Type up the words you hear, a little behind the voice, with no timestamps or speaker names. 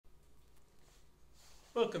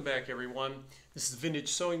Welcome back, everyone. This is Vintage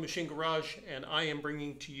Sewing Machine Garage, and I am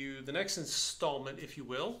bringing to you the next installment, if you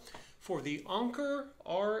will, for the Anker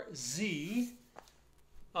RZ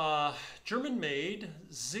German-made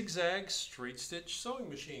zigzag straight stitch sewing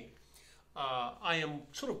machine. I am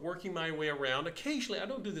sort of working my way around. Occasionally, I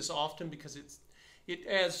don't do this often because it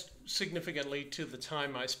adds significantly to the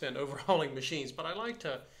time I spend overhauling machines, but I like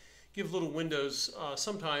to give little windows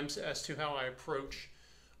sometimes as to how I approach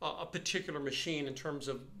a particular machine in terms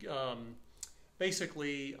of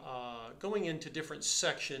basically going into different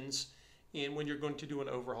sections when you're going to do an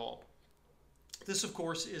overhaul. This, of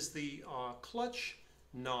course, is the clutch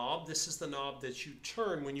knob. This is the knob that you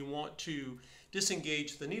turn when you want to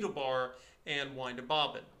disengage the needle bar and wind a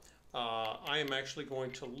bobbin. I am actually going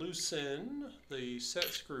to loosen the set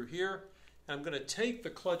screw here, and I'm going to take the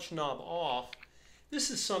clutch knob off. This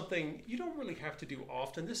is something you don't really have to do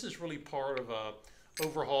often. This is really part of a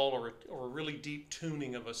overhaul or a really deep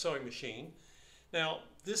tuning of a sewing machine. Now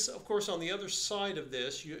this, of course, on the other side of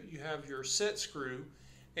this you have your set screw,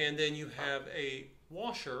 and then you have a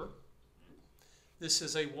washer. This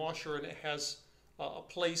is a washer, and it has a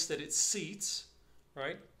place that it seats,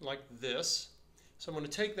 right, like this. So I'm going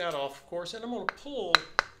to take that off, of course, and I'm going to pull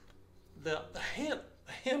the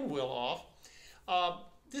hand wheel off.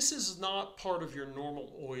 This is not part of your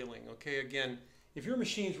normal oiling, okay? Again, if your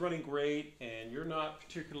machine's running great and you're not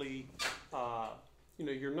particularly,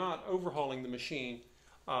 you're not overhauling the machine,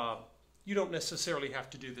 you don't necessarily have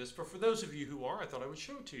to do this. But for those of you who are, I thought I would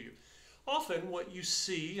show it to you. Often what you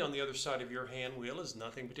see on the other side of your hand wheel is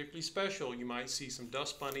nothing particularly special. You might see some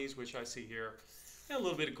dust bunnies, which I see here, and a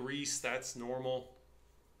little bit of grease. That's normal.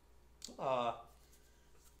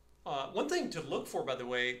 One thing to look for, by the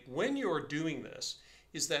way, when you're doing this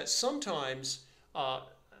is that sometimes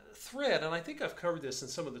thread, and I think I've covered this in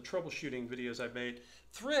some of the troubleshooting videos I've made,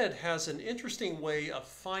 thread has an interesting way of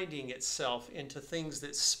finding itself into things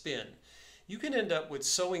that spin. You can end up with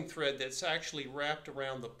sewing thread that's actually wrapped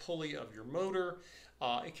around the pulley of your motor.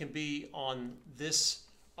 It can be on this,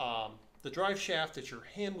 the drive shaft that your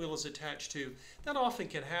hand wheel is attached to. That often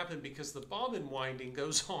can happen because the bobbin winding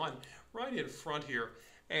goes on right in front here.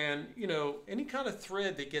 And, you know, any kind of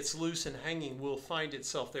thread that gets loose and hanging will find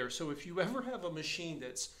itself there. So if you ever have a machine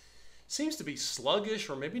that seems to be sluggish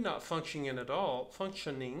or maybe not functioning at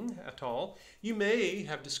all, you may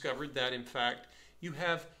have discovered that, in fact, you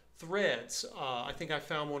have threads. I think I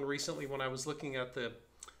found one recently when I was looking at the,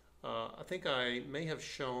 I think I may have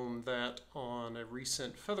shown that on a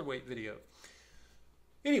recent featherweight video.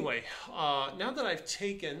 Anyway, now that I've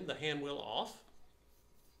taken the hand wheel off,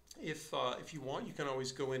 if you want, you can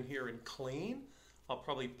always go in here and clean. I'll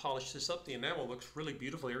probably polish this up. The enamel looks really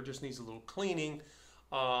beautiful here. It just needs a little cleaning.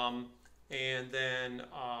 And then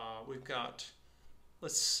we've got,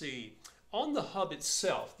 let's see, on the hub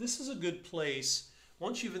itself, this is a good place.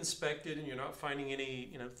 Once you've inspected and you're not finding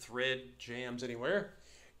any, thread jams anywhere,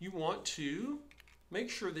 you want to make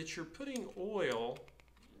sure that you're putting oil.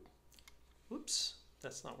 Whoops,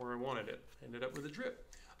 that's not where I wanted it. I ended up with a drip.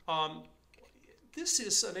 This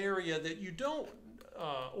is an area that you don't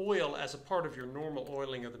oil as a part of your normal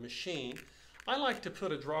oiling of the machine. I like to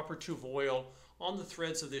put a drop or two of oil on the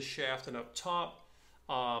threads of this shaft and up top.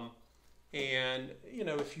 And,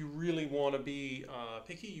 if you really want to be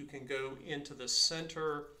picky, you can go into the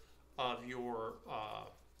center of your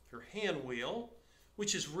hand wheel,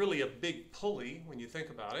 which is really a big pulley when you think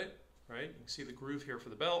about it, right? You can see the groove here for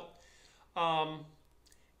the belt.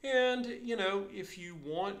 And, if you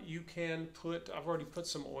want, you can put, I've already put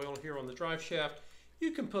some oil here on the drive shaft. You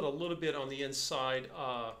can put a little bit on the inside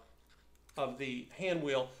of the hand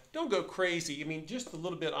wheel. Don't go crazy. I mean, just a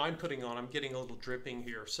little bit I'm putting on. I'm getting a little dripping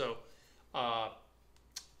here. So, oh,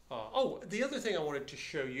 the other thing I wanted to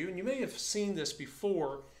show you, and you may have seen this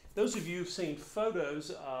before, those of you who've seen photos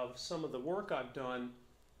of some of the work I've done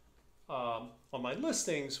on my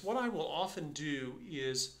listings, what I will often do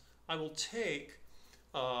is I will take,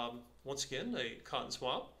 once again, a cotton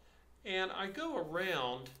swab, and I go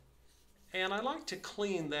around and I like to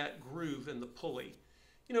clean that groove in the pulley.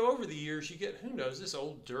 Over the years you get, who knows, this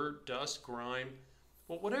old dirt, dust, grime.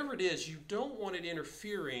 Well, whatever it is, you don't want it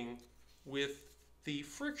interfering with the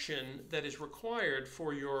friction that is required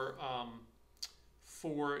for your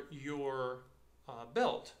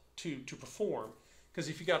belt to perform. Because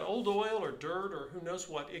if you got old oil or dirt or who knows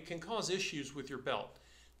what, it can cause issues with your belt.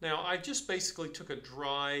 Now, I just basically took a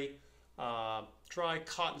dry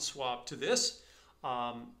cotton swab to this.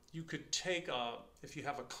 You could take, if you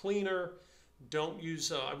have a cleaner, don't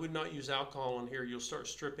use, I would not use alcohol in here. You'll start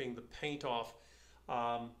stripping the paint off.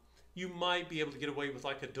 You might be able to get away with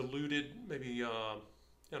like a diluted, maybe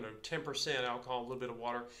don't know, 10% alcohol, a little bit of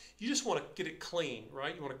water. You just want to get it clean,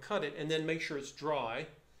 right? You want to cut it and then make sure it's dry.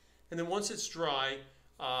 And then once it's dry,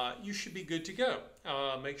 you should be good to go.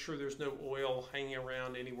 Make sure there's no oil hanging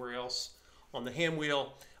around anywhere else on the hand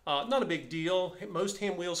wheel. Not a big deal. Most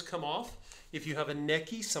hand wheels come off. If you have a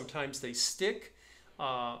Necky, sometimes they stick.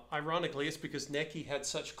 Ironically, it's because Necky had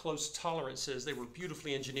such close tolerances. They were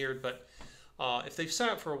beautifully engineered, but if they've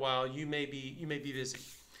sat for a while, you may be busy.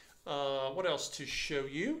 What else to show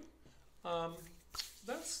you?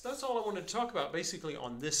 That's all I wanted to talk about basically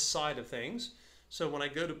on this side of things. So when I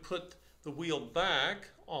go to put the wheel back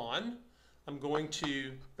on, I'm going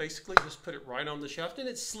to basically just put it right on the shaft, and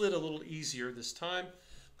it slid a little easier this time.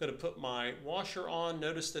 I'm going to put my washer on.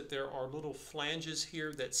 Notice that there are little flanges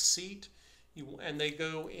here that seat, and they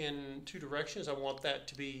go in two directions. I want that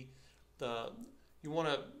to be you want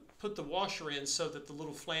to put the washer in so that the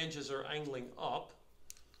little flanges are angling up.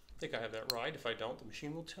 I think I have that right. If I don't, the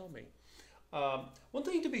machine will tell me. One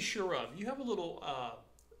thing to be sure of, you have a little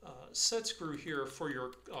set screw here for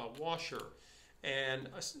your washer and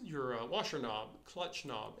your washer knob, clutch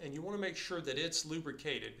knob, and you want to make sure that it's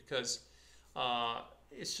lubricated, because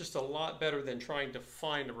it's just a lot better than trying to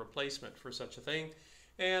find a replacement for such a thing.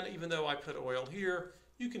 And even though I put oil here,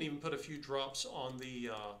 you can even put a few drops on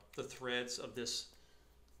the threads of this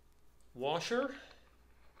washer.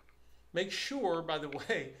 Make sure, by the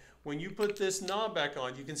way, when you put this knob back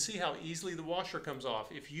on, you can see how easily the washer comes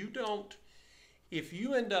off. If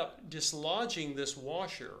you end up dislodging this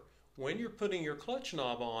washer when you're putting your clutch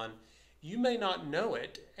knob on, you may not know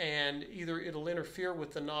it, and either it'll interfere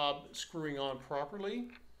with the knob screwing on properly,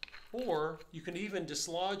 or you can even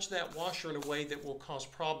dislodge that washer in a way that will cause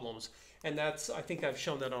problems. And I think I've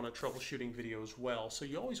shown that on a troubleshooting video as well. So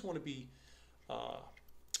you always want to be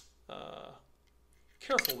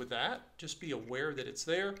careful with that. Just be aware that it's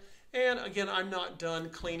there. And again, I'm not done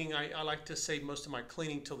cleaning. I like to save most of my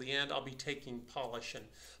cleaning till the end. I'll be taking polish and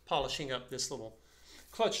polishing up this little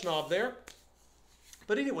clutch knob there.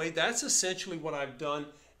 But anyway, that's essentially what I've done.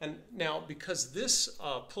 And now, because this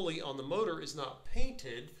pulley on the motor is not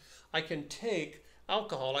painted, I can take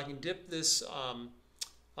alcohol. I can dip this,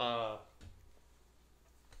 oh,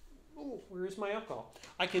 where is my alcohol?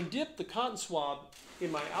 I can dip the cotton swab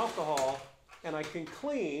in my alcohol, and I can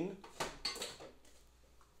clean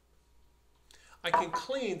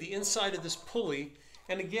the inside of this pulley.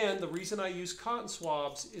 And again, the reason I use cotton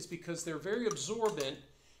swabs is because they're very absorbent,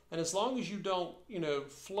 and as long as you don't,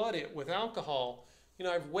 flood it with alcohol,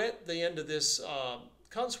 I've wet the end of this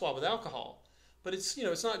cotton swab with alcohol, but it's,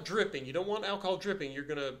 it's not dripping. You don't want alcohol dripping. You're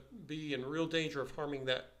going to be in real danger of harming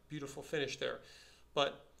that beautiful finish there.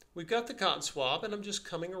 But we've got the cotton swab, and I'm just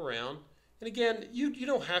coming around. And again, you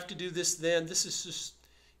don't have to do this then. This is just,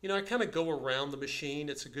 I kind of go around the machine.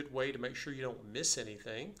 It's a good way to make sure you don't miss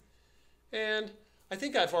anything. And I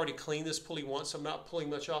think I've already cleaned this pulley once. I'm not pulling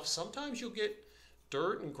much off. Sometimes you'll get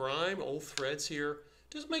dirt and grime, old threads here.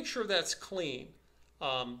 Just make sure that's clean.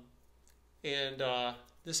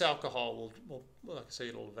 This alcohol will, like I say,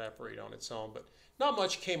 it'll evaporate on its own. But not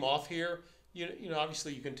much came off here.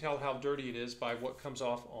 Obviously you can tell how dirty it is by what comes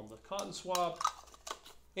off on the cotton swab.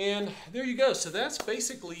 And there you go. So that's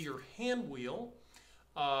basically your hand wheel,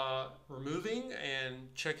 removing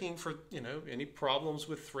and checking for, any problems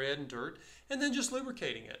with thread and dirt, and then just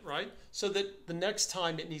lubricating it, right? So that the next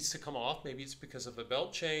time it needs to come off, maybe it's because of a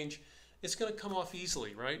belt change, it's going to come off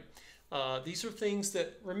easily, right? These are things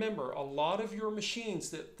that, remember, a lot of your machines,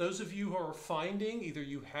 that those of you who are finding, either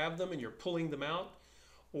you have them and you're pulling them out,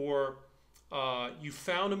 or you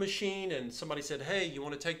found a machine and somebody said, hey, you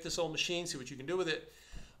want to take this old machine, see what you can do with it.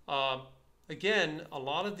 Again, a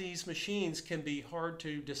lot of these machines can be hard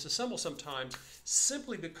to disassemble sometimes,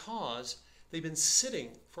 simply because they've been sitting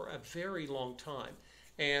for a very long time.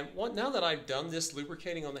 And now that I've done this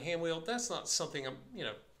lubricating on the hand wheel, that's not something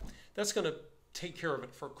that's going to take care of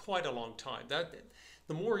it for quite a long time.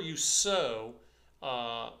 The more you sew,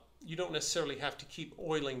 you don't necessarily have to keep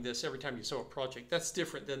oiling this every time you sew a project. That's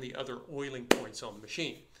different than the other oiling points on the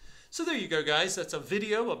machine. So there you go, guys. That's a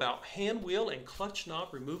video about hand wheel and clutch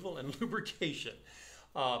knob removal and lubrication.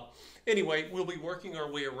 Anyway, we'll be working our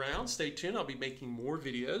way around. Stay tuned. I'll be making more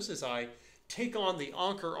videos as I take on the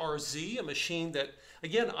Anker RZ, a machine that,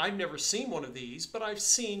 again, I've never seen one of these, but I've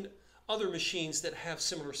seen other machines that have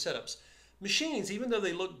similar setups. Machines, even though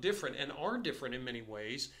they look different and are different in many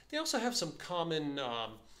ways, they also have some common,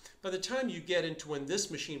 by the time you get into when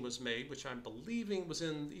this machine was made, which I'm believing was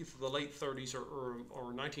in either the late 30s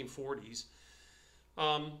or 1940s,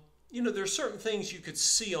 there's certain things you could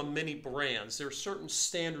see on many brands. There are certain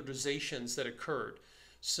standardizations that occurred.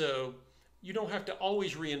 So you don't have to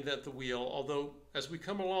always reinvent the wheel, although as we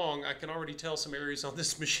come along, I can already tell some areas on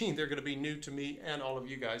this machine, they're going to be new to me and all of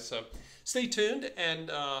you guys. So stay tuned,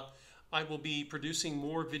 and I will be producing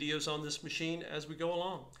more videos on this machine as we go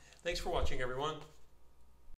along. Thanks for watching, everyone.